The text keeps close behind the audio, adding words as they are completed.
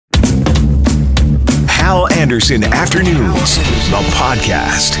Hal Anderson Afternoons, the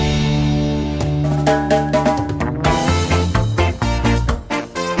podcast.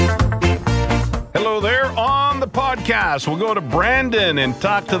 Hello there on the podcast. We'll go to Brandon and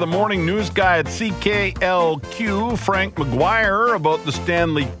talk to the morning news guy at CKLQ, Frank McGuire, about the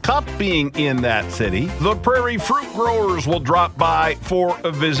Stanley Cup being in that city. The Prairie Fruit Growers will drop by for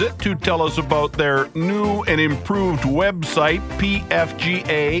a visit to tell us about their new and improved website,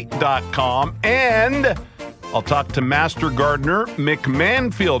 pfga.com. And I'll talk to Master Gardener Mick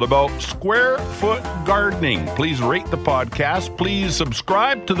Manfield about square foot gardening. Please rate the podcast. Please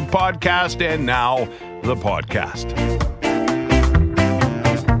subscribe to the podcast. And now, the podcast.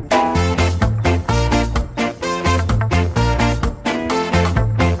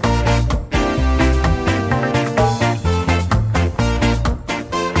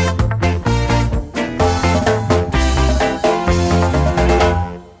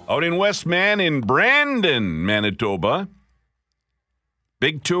 Out in Westman in Brandon, Manitoba.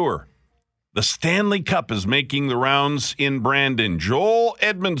 Big tour. The Stanley Cup is making the rounds in Brandon. Joel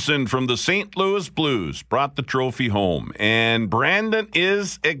Edmondson from the St. Louis Blues brought the trophy home, and Brandon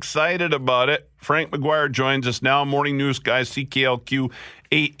is excited about it. Frank McGuire joins us now, morning news guy, CKLQ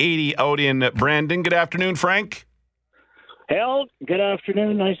 880 out in Brandon. Good afternoon, Frank. Hal, good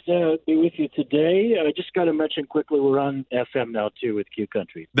afternoon. Nice to be with you today. I just got to mention quickly, we're on FM now, too, with Q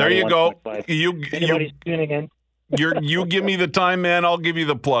Country. There you go. Anybody's tuning in? You give me the time, man. I'll give you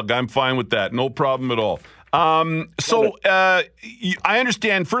the plug. I'm fine with that. No problem at all. I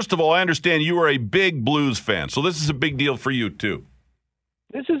understand, first of all, you are a big Blues fan. So this is a big deal for you, too.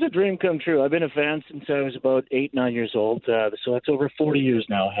 This is a dream come true. I've been a fan since I was about 8, 9 years old. So that's over 40 years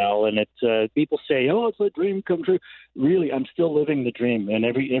now, Hal. And people say, oh, it's a dream come true. Really, I'm still living the dream. And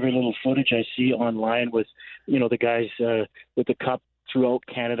every little footage I see online with, the guys with the cup throughout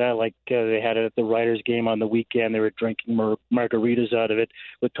Canada, like they had it at the Riders game on the weekend. They were drinking margaritas out of it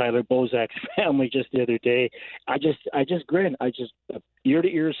with Tyler Bozak's family just the other day. I just grin. I just ear to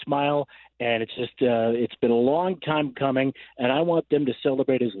ear smile, and it's just it's been a long time coming, and I want them to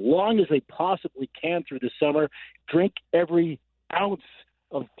celebrate as long as they possibly can through the summer. Drink every ounce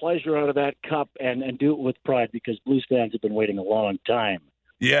of pleasure out of that cup and do it with pride, because Blues fans have been waiting a long time.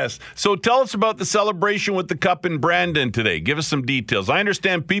 Yes. So tell us about the celebration with the Cup in Brandon today. Give us some details. I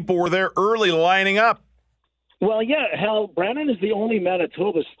understand people were there early lining up. Well, yeah, Hal, Brandon is the only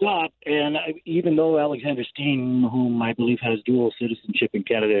Manitoba stop, and even though Alexander Steen, whom I believe has dual citizenship in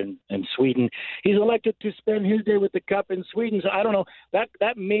Canada and Sweden, he's elected to spend his day with the Cup in Sweden. So I don't know. That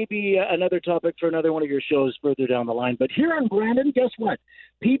may be another topic for another one of your shows further down the line. But here in Brandon, guess what?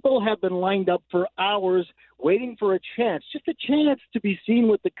 People have been lined up for hours waiting for a chance, just a chance to be seen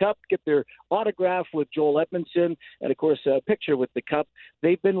with the Cup, get their autograph with Joel Edmondson, and, of course, a picture with the Cup.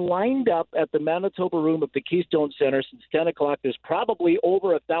 They've been lined up at the Manitoba Room of the Keystone Center since 10 o'clock. There's probably over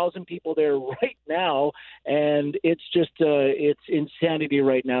 1,000 people there right now, and it's just it's insanity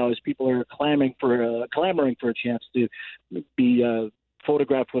right now as people are clamoring for a chance to be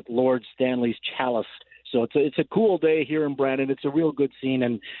photographed with Lord Stanley's chalice. So it's a cool day here in Brandon. It's a real good scene,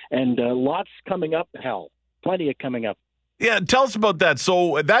 and lots coming up, Hal. Plenty of coming up. Yeah, tell us about that.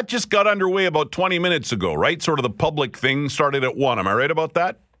 So that just got underway about 20 minutes ago, right? Sort of the public thing started at 1. Am I right about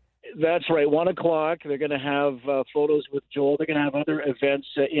that? That's right. 1 o'clock. They're going to have photos with Joel. They're going to have other events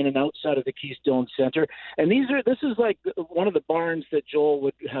in and outside of the Keystone Center. And this is like one of the barns that Joel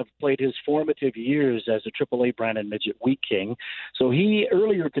would have played his formative years as a AAA Brandon Midget Wheat King. So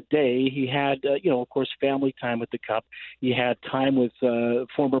earlier today, he had, of course, family time with the Cup. He had time with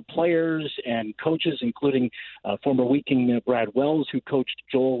former players and coaches, including former Wheat King Brad Wells, who coached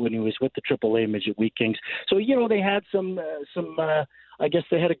Joel when he was with the AAA Midget Wheat Kings. So, they had some I guess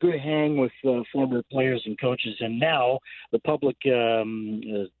they had a good hang with former players and coaches, and now the public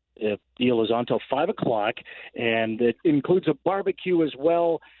deal is on until 5 o'clock, and it includes a barbecue as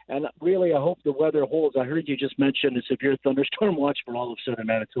well. And really, I hope the weather holds. I heard you just mention a severe thunderstorm watch for all of southern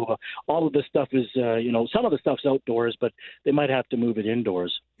Manitoba. All of this stuff is, some of the stuff's outdoors, but they might have to move it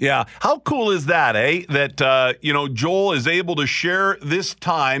indoors. Yeah. How cool is that, eh? That, Joel is able to share this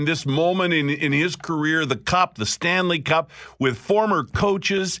time, this moment in his career, the Cup, the Stanley Cup, with former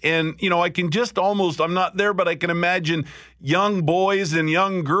coaches. And, I can just I'm not there, but I can imagine young boys and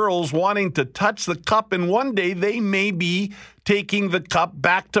young girls wanting to touch the Cup. And one day they may be taking the Cup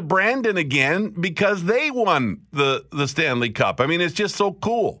back to Brandon again because they won the Stanley Cup. I mean, it's just so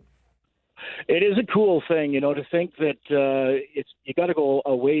cool. It is a cool thing, to think that you got to go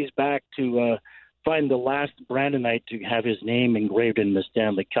a ways back to find the last Brandonite to have his name engraved in the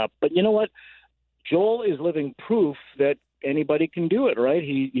Stanley Cup. But you know what? Joel is living proof that anybody can do it, right?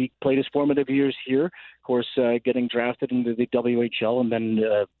 He played his formative years here. Of course, getting drafted into the WHL and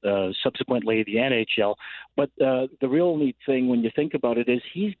then subsequently the NHL. But the real neat thing when you think about it is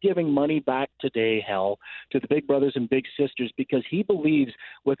he's giving money back today, Hal, to the big brothers and big sisters, because he believes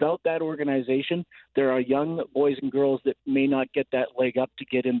without that organization, there are young boys and girls that may not get that leg up to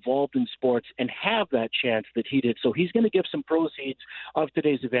get involved in sports and have that chance that he did. So he's going to give some proceeds of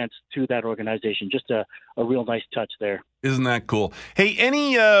today's events to that organization. Just a real nice touch there. Isn't that cool? Hey,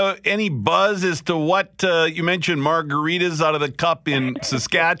 any buzz as to what you mentioned margaritas out of the cup in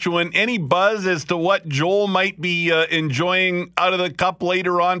Saskatchewan? Any buzz as to what Joel might be enjoying out of the cup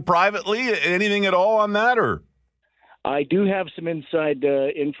later on privately? Anything at all on that, or? I do have some inside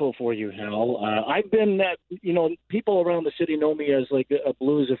info for you, Hal. I've been, people around the city know me as like a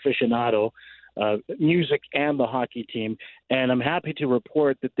blues aficionado. Music and the hockey team, and I'm happy to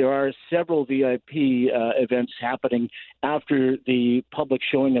report that there are several VIP events happening after the public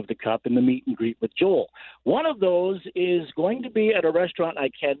showing of the Cup and the meet and greet with Joel. One of those is going to be at a restaurant I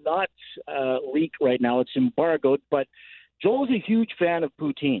cannot leak right now. It's embargoed, but Joel's a huge fan of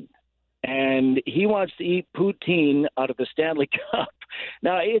poutine, and he wants to eat poutine out of the Stanley Cup.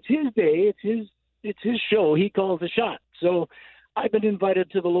 Now, it's his day. It's his show. He calls the shot. So I've been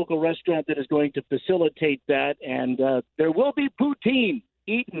invited to the local restaurant that is going to facilitate that, and there will be poutine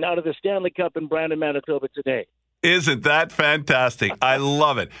eaten out of the Stanley Cup in Brandon, Manitoba today. Isn't that fantastic? I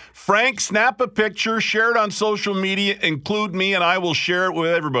love it. Frank, snap a picture, share it on social media, include me, and I will share it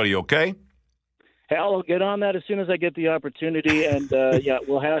with everybody, okay? Hal, I'll get on that as soon as I get the opportunity, and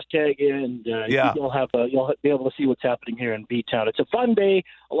we'll hashtag it, and you'll be able to see what's happening here in B-Town. It's a fun day.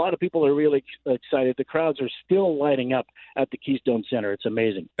 A lot of people are really excited. The crowds are still lighting up at the Keystone Center. It's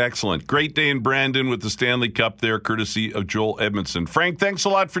amazing. Excellent. Great day in Brandon with the Stanley Cup there, courtesy of Joel Edmondson. Frank, thanks a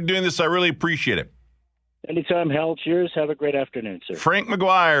lot for doing this. I really appreciate it. Anytime, Hal. Cheers. Have a great afternoon, sir. Frank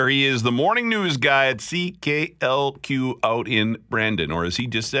McGuire. He is the morning news guy at CKLQ out in Brandon, or as he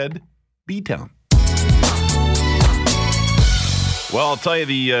just said, B-Town. Well, I'll tell you,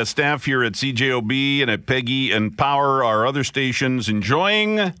 the staff here at CJOB and at Peggy and Power, our other stations,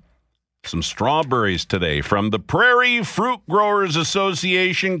 enjoying some strawberries today from the Prairie Fruit Growers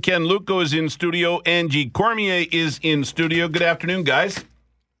Association. Ken Luco is in studio. Angie Cormier is in studio. Good afternoon, guys.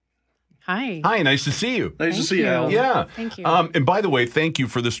 Hi. Hi, nice to see you. Nice to see you, Al. Yeah. Thank you. And by the way, thank you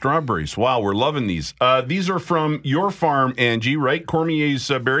for the strawberries. Wow, we're loving these. These are from your farm, Angie, right?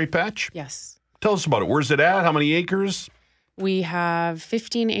 Cormier's Berry Patch? Yes. Tell us about it. Where's it at? How many acres? We have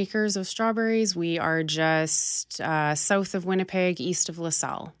 15 acres of strawberries. We are just south of Winnipeg, east of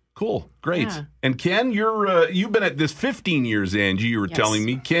LaSalle. Cool. Great. Yeah. And Ken, you've been at this 15 years, Angie, you were telling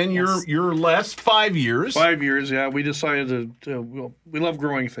me. Ken, Yes. you're less, 5 years. 5 years, yeah. We decided we love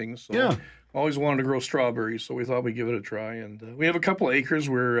growing things. So Yeah. always wanted to grow strawberries, so we thought we'd give it a try. And we have a couple of acres.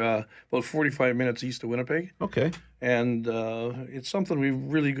 We're about 45 minutes east of Winnipeg. Okay. And it's something we've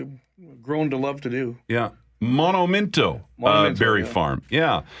really grown to love to do. Yeah. Monominto Berry Farm.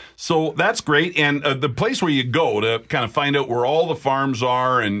 Yeah. So that's great. And the place where you go to kind of find out where all the farms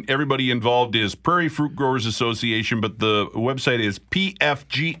are and everybody involved is Prairie Fruit Growers Association, but the website is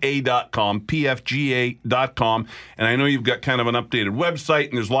pfga.com, pfga.com. And I know you've got kind of an updated website,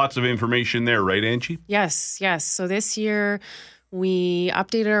 and there's lots of information there, right, Angie? Yes. So this year we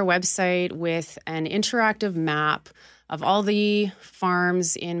updated our website with an interactive map of all the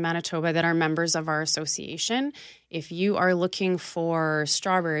farms in Manitoba that are members of our association. If you are looking for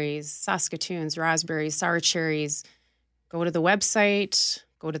strawberries, Saskatoons, raspberries, sour cherries, go to the website,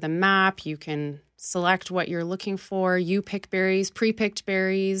 go to the map. You can select what you're looking for. You pick berries, pre-picked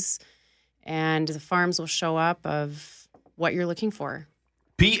berries, and the farms will show up of what you're looking for.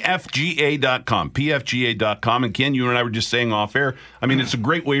 pfga.com. And Ken, you and I were just saying off air, I mean, it's a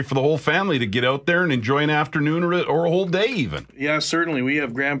great way for the whole family to get out there and enjoy an afternoon or a whole day even. Yeah, certainly. We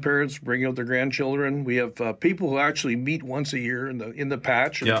have grandparents bring out their grandchildren. We have people who actually meet once a year in the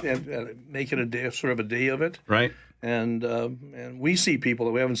patch and make it a day, sort of a day of it. Right. And we see people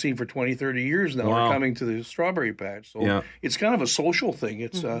that we haven't seen for 20, 30 years now are coming to the strawberry patch. So it's kind of a social thing.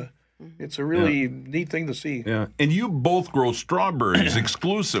 It's It's a really neat thing to see. Yeah. And you both grow strawberries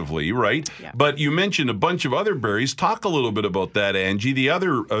exclusively, right? Yeah. But you mentioned a bunch of other berries. Talk a little bit about that, Angie. The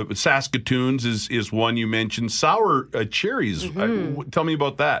other Saskatoons is one you mentioned. Sour cherries. Tell me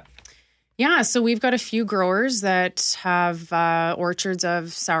about that. Yeah, so we've got a few growers that have orchards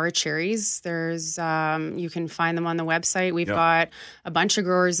of sour cherries. There's you can find them on the website. We've got a bunch of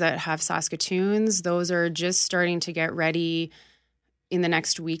growers that have Saskatoons. Those are just starting to get ready in the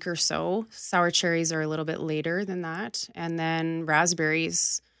next week or so. Sour cherries are a little bit later than that. And then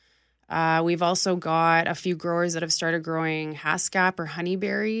raspberries. We've also got a few growers that have started growing haskap or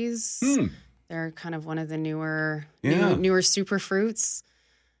honeyberries. They're kind of one of the newer super fruits.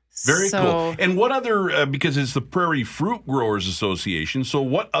 Very cool. And what other, because it's the Prairie Fruit Growers Association, so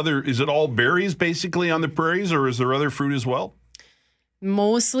what other, is it all berries basically on the prairies, or is there other fruit as well?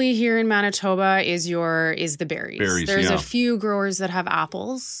 Mostly here in Manitoba is the berries. There's a few growers that have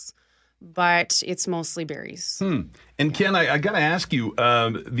apples, but it's mostly berries. And Ken, I got to ask you,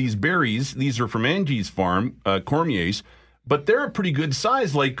 these berries, these are from Angie's farm, Cormier's, but they're a pretty good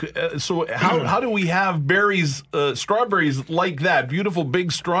size. So how do we have berries, strawberries like that, beautiful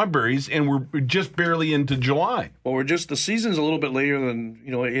big strawberries, and we're just barely into July? Well, the season's a little bit later than,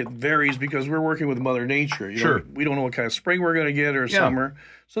 it varies because we're working with Mother Nature. Sure. We don't know what kind of spring we're going to get or summer.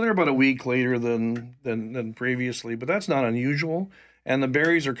 So they're about a week later than previously, but that's not unusual. And the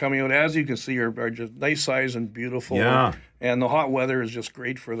berries are coming out, as you can see, are just nice size and beautiful. Yeah. And the hot weather is just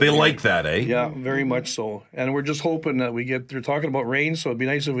great for them. They like that, eh? Yeah, very much so. And we're just hoping that they're talking about rain, so it'd be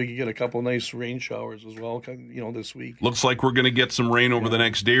nice if we could get a couple nice rain showers as well, this week. Looks like we're going to get some rain over the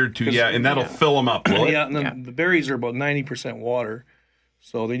next day or two. Yeah, and that'll fill them up, will it? Yeah, and then the berries are about 90% water,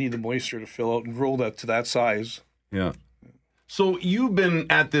 so they need the moisture to fill out and grow that to that size. Yeah. So you've been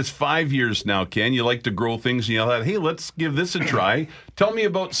at this 5 years now, Ken. You like to grow things, and you thought, hey, let's give this a try. Tell me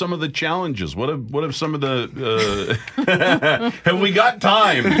about some of the challenges. What have some of the have we got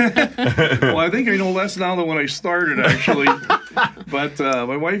time? Well, I think less now than when I started, actually. But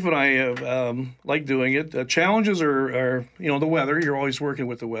my wife and I like doing it. Challenges are the weather. You're always working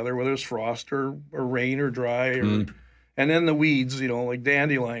with the weather, whether it's frost or rain or dry and then the weeds, like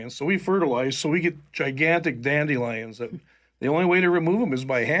dandelions. So we fertilize, so we get gigantic dandelions that the only way to remove them is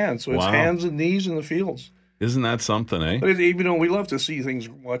by hand. So it's hands and knees in the fields. Isn't that something, eh? But we love to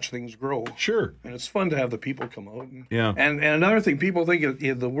watch things grow. Sure. And it's fun to have the people come out. Yeah. And another thing, people think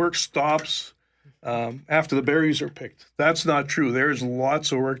the work stops after the berries are picked. That's not true. There's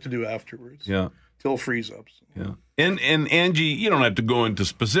lots of work to do afterwards. Yeah. Till freeze up. So. Yeah. And Angie, you don't have to go into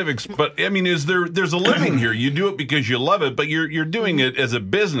specifics, but I mean, there's a living here. You do it because you love it, but you're doing it as a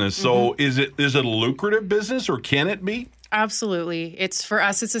business. So is it a lucrative business, or can it be? Absolutely. For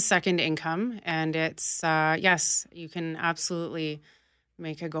us, it's a second income, and it's, yes, you can absolutely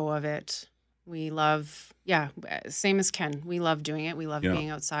make a go of it. We love, same as Ken. We love doing it. We love being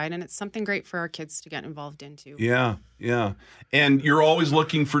outside, and it's something great for our kids to get involved into. Yeah, yeah. And you're always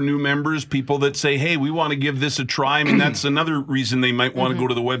looking for new members, people that say, hey, we want to give this a try. I mean, that's another reason they might want to go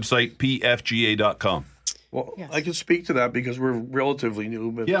to the website, pfga.com. Well, yes. I can speak to that because we're relatively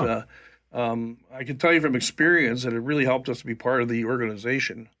new, but I can tell you from experience that it really helped us to be part of the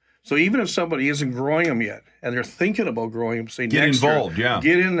organization. So even if somebody isn't growing them yet and they're thinking about growing them, say get involved, get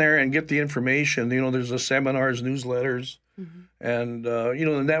in there and get the information. There's the seminars, newsletters, and the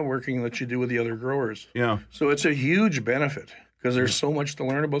networking that you do with the other growers. Yeah. So it's a huge benefit because there's so much to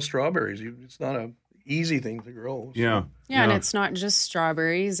learn about strawberries. It's not an easy thing to grow. So. Yeah, and it's not just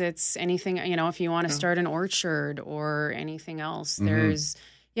strawberries. It's anything. If you want to start an orchard or anything else, there's.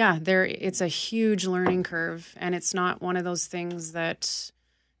 Yeah, it's a huge learning curve, and it's not one of those things that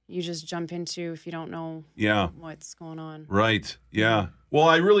you just jump into if you don't know what's going on. Right, yeah. Well,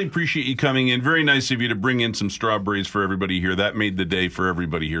 I really appreciate you coming in. Very nice of you to bring in some strawberries for everybody here. That made the day for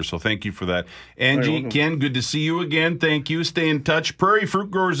everybody here, so thank you for that. Angie, Ken, good to see you again. Thank you. Stay in touch. Prairie Fruit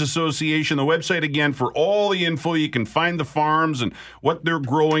Growers Association, the website again for all the info. You can find the farms and what they're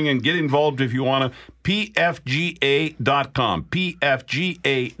growing and get involved if you want to. pfga.com.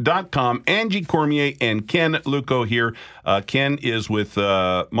 pfga.com. Angie Cormier and Ken Lucco here. Ken is with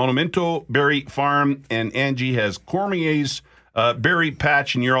Monumento Berry Farm, and Angie has Cormier's Berry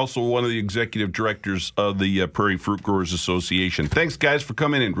Patch, and you're also one of the executive directors of the Prairie Fruit Growers Association. Thanks, guys, for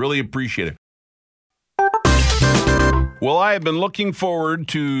coming in. Really appreciate it. Well, I have been looking forward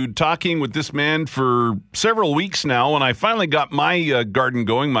to talking with this man for several weeks now. When I finally got my garden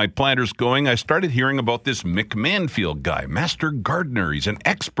going, my planters going, I started hearing about this Mick Manfield guy, master gardener. He's an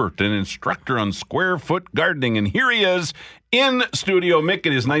expert and instructor on square foot gardening, and here he is in studio. Mick,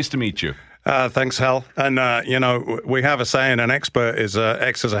 it is nice to meet you. Thanks, Hal. And, we have a saying, an expert is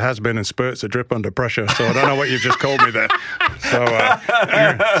X as a has-been and spurts a drip under pressure. So I don't know what you just called me there. So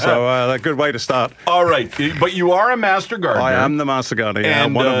a good way to start. All right. But you are a master gardener. I am the master gardener,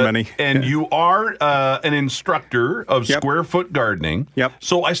 and, one of many. And you are an instructor of square foot gardening. Yep.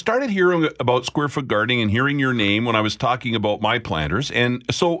 So I started hearing about square foot gardening and hearing your name when I was talking about my planters. And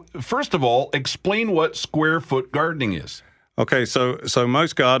so, first of all, explain what square foot gardening is. Okay, so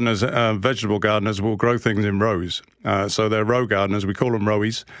most gardeners, vegetable gardeners, will grow things in rows. So they're row gardeners. We call them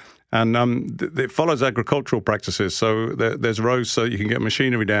rowies. And it follows agricultural practices. So there's rows so you can get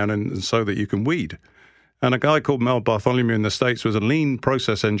machinery down and so that you can weed. And a guy called Mel Bartholomew in the States was a lean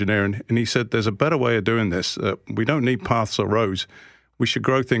process engineer, and he said, there's a better way of doing this. We don't need paths or rows. We should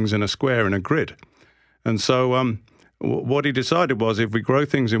grow things in a square, in a grid. And so what he decided was if we grow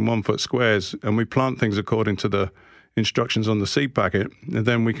things in 1 foot squares and we plant things according to the instructions on the seed packet,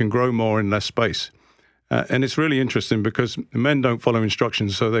 then we can grow more in less space. And it's really interesting because men don't follow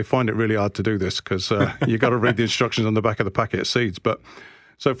instructions, so they find it really hard to do this because you've got to read the instructions on the back of the packet of seeds.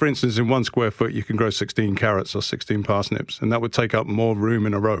 So, for instance, in 1 square foot, you can grow 16 carrots or 16 parsnips, and that would take up more room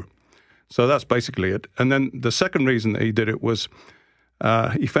in a row. So that's basically it. And then the second reason that he did it was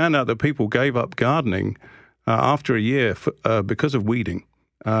he found out that people gave up gardening after a year because of weeding.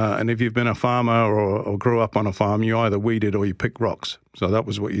 And if you've been a farmer or grew up on a farm, you either weeded or you picked rocks. So that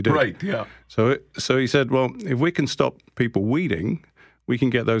was what you did. Right, yeah. So he said, well, if we can stop people weeding, we can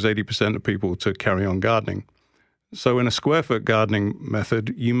get those 80% of people to carry on gardening. So in a square foot gardening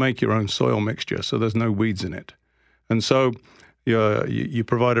method, you make your own soil mixture, so there's no weeds in it. And so you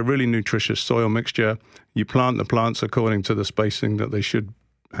provide a really nutritious soil mixture. You plant the plants according to the spacing that they should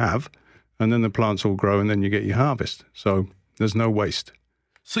have, and then the plants all grow, and then you get your harvest. So there's no waste.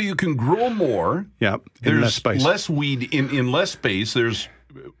 So you can grow more. Yeah, there's less space. Less weed in less space. There's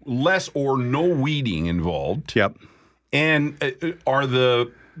less or no weeding involved. Yep. And are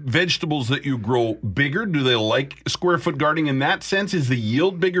the vegetables that you grow bigger? Do they like square foot gardening in that sense? Is the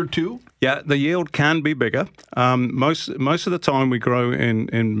yield bigger too? Yeah, the yield can be bigger. Most of the time we grow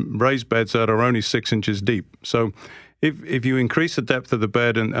in raised beds that are only 6 inches deep. So if you increase the depth of the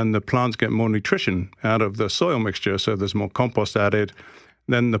bed and the plants get more nutrition out of the soil mixture, so there's more compost added,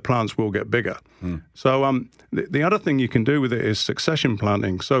 then the plants will get bigger. So the other thing you can do with it is succession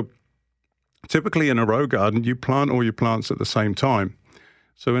planting. So typically in a row garden, you plant all your plants at the same time.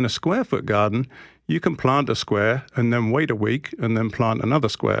 So in a square foot garden, you can plant a square and then wait a week and then plant another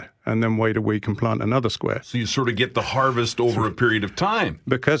square and then wait a week and plant another square. So you sort of get the harvest over a period of time.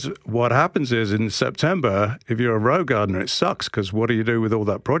 Because what happens is in September, if you're a row gardener, it sucks because what do you do with all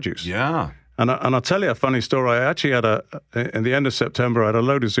that produce? Yeah. And I'll tell you a funny story. I actually had in the end of September, I had a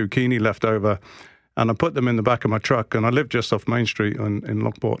load of zucchini left over, and I put them in the back of my truck, and I live just off Main Street in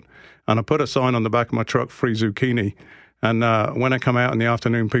Lockport, and I put a sign on the back of my truck, free zucchini. And when I come out in the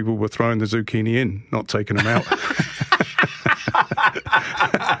afternoon, people were throwing the zucchini in, not taking them out.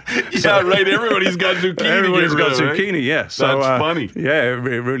 Yeah, right. Everybody's got zucchini. Everybody's got zucchini, yeah. So, that's funny. Yeah,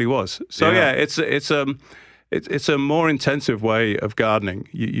 it really was. So yeah, it's a more intensive way of gardening.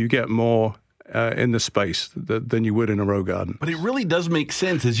 You get more in the space than you would in a row garden. But it really does make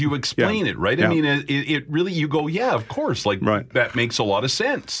sense as you explain it, right? Yeah. I mean, it really, you go, yeah, of course. Like, that makes a lot of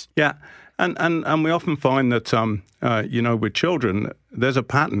sense. Yeah. And we often find that, with children, there's a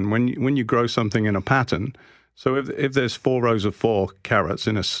pattern. When you grow something in a pattern, so if there's 4 rows of 4 carrots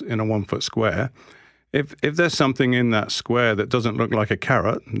in a 1 foot square, if there's something in that square that doesn't look like a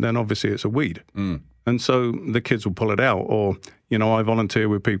carrot, then obviously it's a weed. And so the kids will pull it out. Or, I volunteer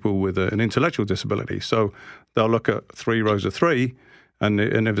with people with an intellectual disability. So they'll look at 3 rows of 3, and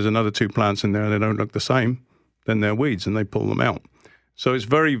if there's another 2 plants in there and they don't look the same, then they're weeds and they pull them out. So it's a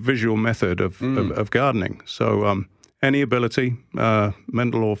very visual method of gardening. So any ability,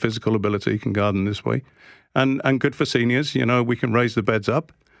 mental or physical ability, can garden this way. And good for seniors, we can raise the beds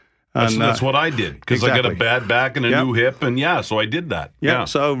up. And, that's what I did, because I got a bad back and a new hip, and so I did that. Yeah,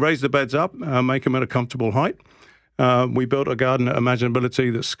 so raise the beds up, make them at a comfortable height. We built a garden at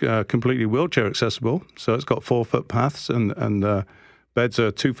Imaginability that's completely wheelchair accessible. So it's got 4-foot paths and beds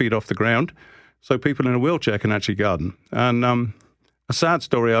are 2 feet off the ground. So people in a wheelchair can actually garden. And a sad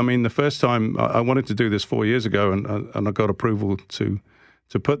story, I mean, the first time I wanted to do this 4 years ago and I got approval to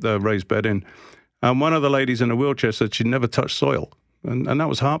put the raised bed in. And one of the ladies in a wheelchair said she'd never touched soil. And that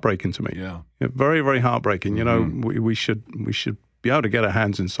was heartbreaking to me. Yeah, very, very heartbreaking. We should be able to get our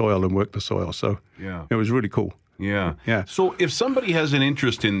hands in soil and work the soil. So it was really cool. Yeah. So if somebody has an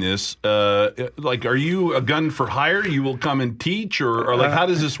interest in this, are you a gun for hire? You will come and teach, or how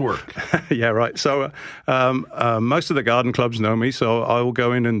does this work? Yeah, right. So most of the garden clubs know me, so I will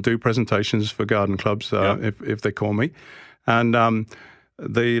go in and do presentations for garden clubs if they call me. And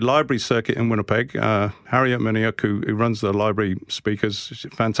the library circuit in Winnipeg, Harriet Maniuk, who runs the library speakers, she's a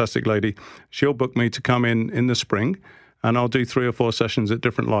fantastic lady, she'll book me to come in the spring, and I'll do 3 or 4 sessions at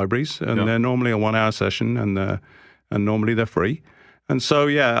different libraries, and they're normally a 1-hour session, and normally they're free. And so,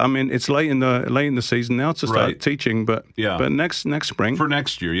 I mean, it's late in the season now to start teaching, but next spring. For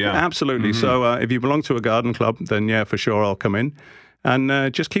next year, Absolutely. So if you belong to a garden club, then for sure I'll come in.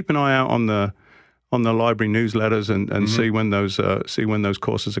 And just keep an eye out on the library newsletters and see when those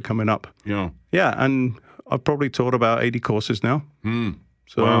courses are coming up. And I've probably taught about 80 courses now.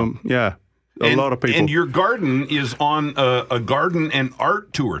 So wow. A lot of people. And your garden is on a garden and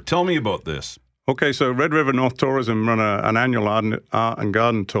art tour. Tell me about this. Okay, so Red River North Tourism run an annual art and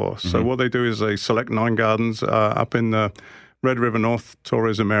garden tour. So what they do is they select 9 gardens up in the Red River North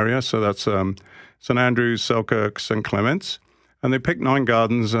Tourism area. So that's St. Andrews, Selkirk, St. Clements. And they pick 9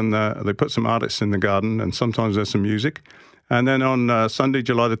 gardens and they put some artists in the garden, and sometimes there's some music. And then on Sunday,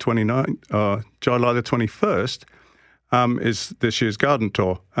 July the 21st, is this year's garden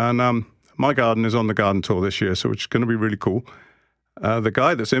tour. And my garden is on the garden tour this year, so which is going to be really cool. The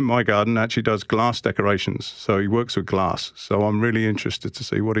guy that's in my garden actually does glass decorations, so he works with glass. So I'm really interested to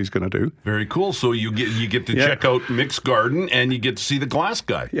see what he's going to do. Very cool. So you get to check out Mick's garden, and you get to see the glass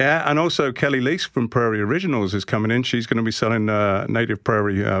guy. Yeah, and also Kelly Lease from Prairie Originals is coming in. She's going to be selling native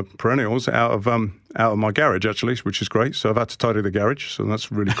prairie perennials out of my garage, actually, which is great. So I've had to tidy the garage, so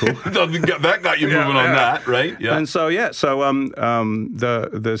that's really cool. That got you moving on that, right? Yeah. And so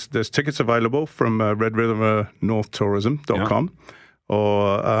there's tickets available from redrivernorthtourism.com. Yeah.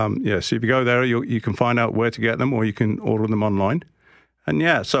 Or, so if you go there, you can find out where to get them, or you can order them online.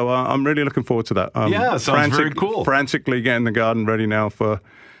 And so I'm really looking forward to that. Sounds very cool. Frantically getting the garden ready now for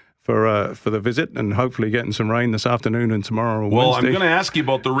the visit, and hopefully getting some rain this afternoon and tomorrow or Wednesday. Well, I'm going to ask you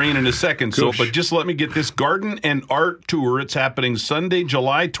about the rain in a second, but just let me get this garden and art tour. It's happening Sunday,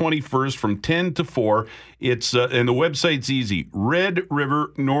 July 21st from 10 to 4. It's and the website's easy,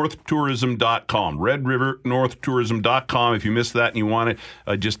 redrivernorthtourism.com, redrivernorthtourism.com. If you missed that and you want it,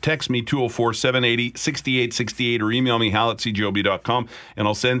 just text me 204-780-6868 or email me hal@cjob.com, and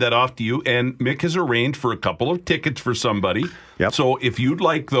I'll send that off to you. And Mick has arranged for a couple of tickets for somebody. Yep. So if you'd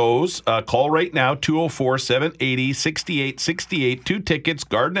like those, call right now, 204-780-6868. 2 tickets,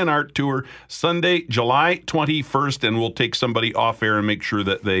 garden and art tour, Sunday, July 21st, and we'll take somebody off air and make sure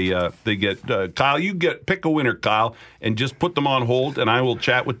that they get Kyle. Pick a winner, Kyle, and just put them on hold, and I will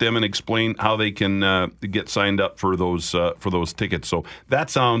chat with them and explain how they can get signed up for those tickets. So that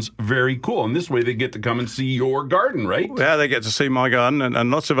sounds very cool. And this way they get to come and see your garden, right? Yeah, they get to see my garden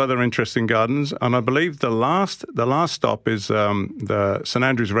and lots of other interesting gardens. And I believe the last stop is the St.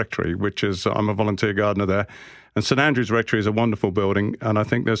 Andrews Rectory, which is, I'm a volunteer gardener there. And St. Andrews Rectory is a wonderful building, and I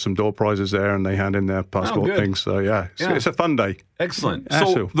think there's some door prizes there, and they hand in their passport things. So, it's a fun day. Excellent.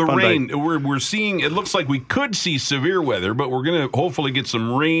 So the rain, we're seeing, it looks like we could see severe weather, but we're going to hopefully get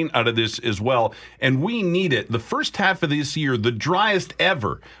some rain out of this as well. And we need it. The first half of this year, the driest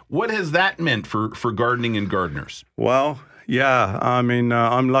ever. What has that meant for gardening and gardeners? Well, I mean,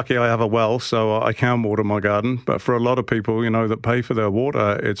 I'm lucky I have a well, so I can water my garden. But for a lot of people, that pay for their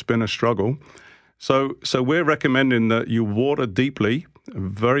water, it's been a struggle. So we're recommending that you water deeply,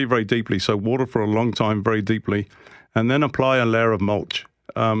 very, very deeply. So water for a long time, very deeply, and then apply a layer of mulch.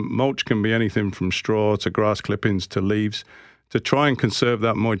 Mulch can be anything from straw to grass clippings to leaves, to try and conserve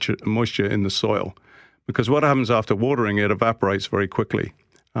that moisture in the soil. Because what happens after watering, it evaporates very quickly.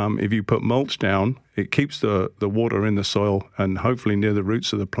 If you put mulch down, it keeps the water in the soil and hopefully near the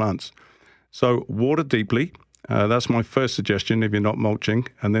roots of the plants. So water deeply. That's my first suggestion if you're not mulching.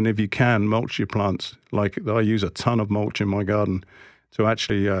 And then if you can, mulch your plants. Like I use a ton of mulch in my garden to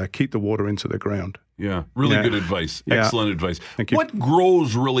actually keep the water into the ground. Yeah, really good advice. Yeah. Excellent advice. Thank you. What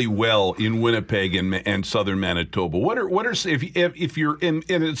grows really well in Winnipeg and southern Manitoba? What are if you're in,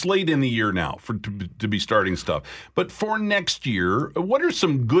 and it's late in the year now to be starting stuff, but for next year, what are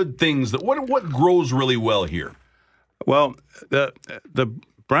some good things what grows really well here? Well, the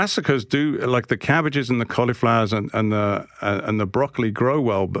brassicas do, like the cabbages and the cauliflowers and the broccoli grow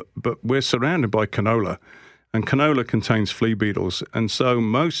well, but we're surrounded by canola. And canola contains flea beetles. And so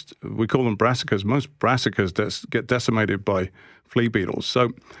we call them brassicas, most brassicas get decimated by flea beetles.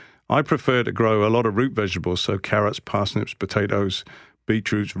 So I prefer to grow a lot of root vegetables, so carrots, parsnips, potatoes,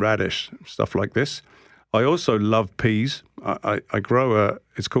 beetroots, radish, stuff like this. I also love peas. I grow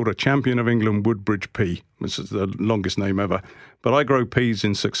it's called a Champion of England Woodbridge pea. This is the longest name ever. But I grow peas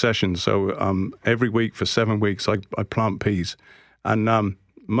in succession. So every week for 7 weeks, I plant peas. And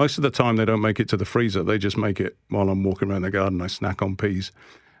most of the time, they don't make it to the freezer. They just make it while I'm walking around the garden. I snack on peas.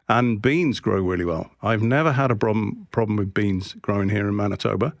 And beans grow really well. I've never had a problem with beans growing here in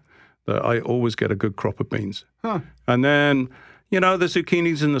Manitoba. I always get a good crop of beans. Huh. And then, the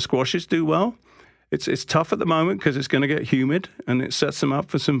zucchinis and the squashes do well. It's tough at the moment because it's going to get humid and it sets them up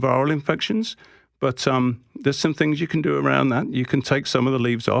for some viral infections. But there's some things you can do around that. You can take some of the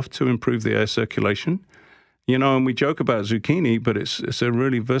leaves off to improve the air circulation. And we joke about zucchini, but it's a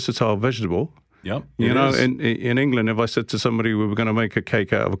really versatile vegetable. Yep. In England, if I said to somebody we were going to make a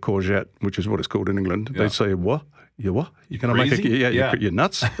cake out of a courgette, which is what it's called in England, they'd say, what? you what? You're going to make you're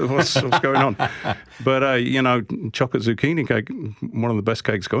nuts? What's going on? But, chocolate zucchini cake, one of the best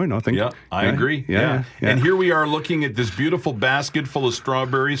cakes going, I think. Yeah, I agree. Yeah. And here we are looking at this beautiful basket full of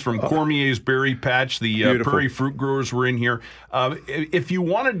strawberries from Cormier's Berry Patch. The Prairie Fruit Growers were in here. If you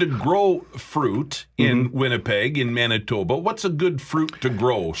wanted to grow fruit in Winnipeg, in Manitoba, what's a good fruit to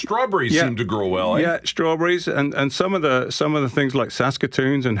grow? Strawberries seem to grow well, eh? Yeah, strawberries and some of the things like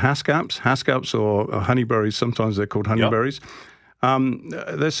Saskatoons and Haskaps or honeyberries, sometimes they're called honeyberries.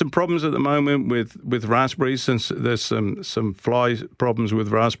 There's some problems at the moment with raspberries, since there's some fly problems with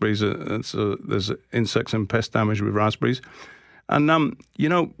raspberries. There's insects and pest damage with raspberries. And,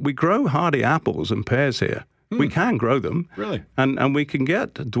 we grow hardy apples and pears here. We can grow them. Really? And we can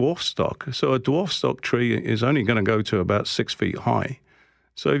get dwarf stock. So a dwarf stock tree is only going to go to about 6 feet high.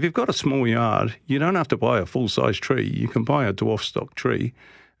 So if you've got a small yard, you don't have to buy a full-size tree. You can buy a dwarf stock tree.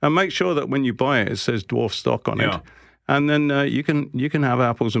 And make sure that when you buy it, it says dwarf stock on it. And then you can have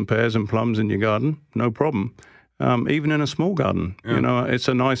apples and pears and plums in your garden, no problem. Even in a small garden, it's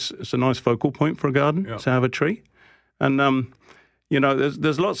a nice focal point for a garden to have a tree. And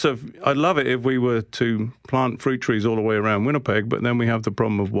there's lots of. I'd love it if we were to plant fruit trees all the way around Winnipeg, but then we have the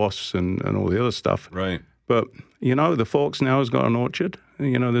problem of wasps and all the other stuff. Right. But the Forks now has got an orchard.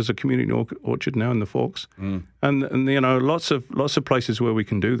 There's a community orchard now in the Forks, and lots of places where we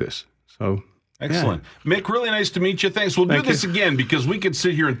can do this. So. Excellent. Yeah. Mick, really nice to meet you. Thanks. We'll do this again because we could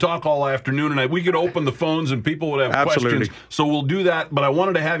sit here and talk all afternoon, and we could open the phones and people would have questions. So we'll do that, but I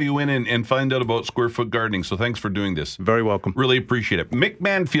wanted to have you in and find out about square foot gardening, so thanks for doing this. Very welcome. Really appreciate it. Mick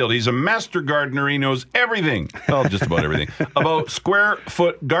Manfield, he's a master gardener. He knows everything, well, just about everything, about square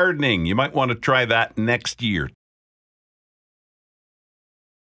foot gardening. You might want to try that next year.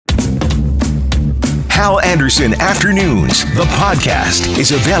 Hal Anderson Afternoons, the podcast,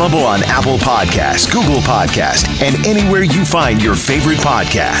 is available on Apple Podcasts, Google Podcasts, and anywhere you find your favorite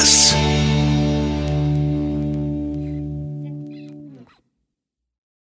podcasts.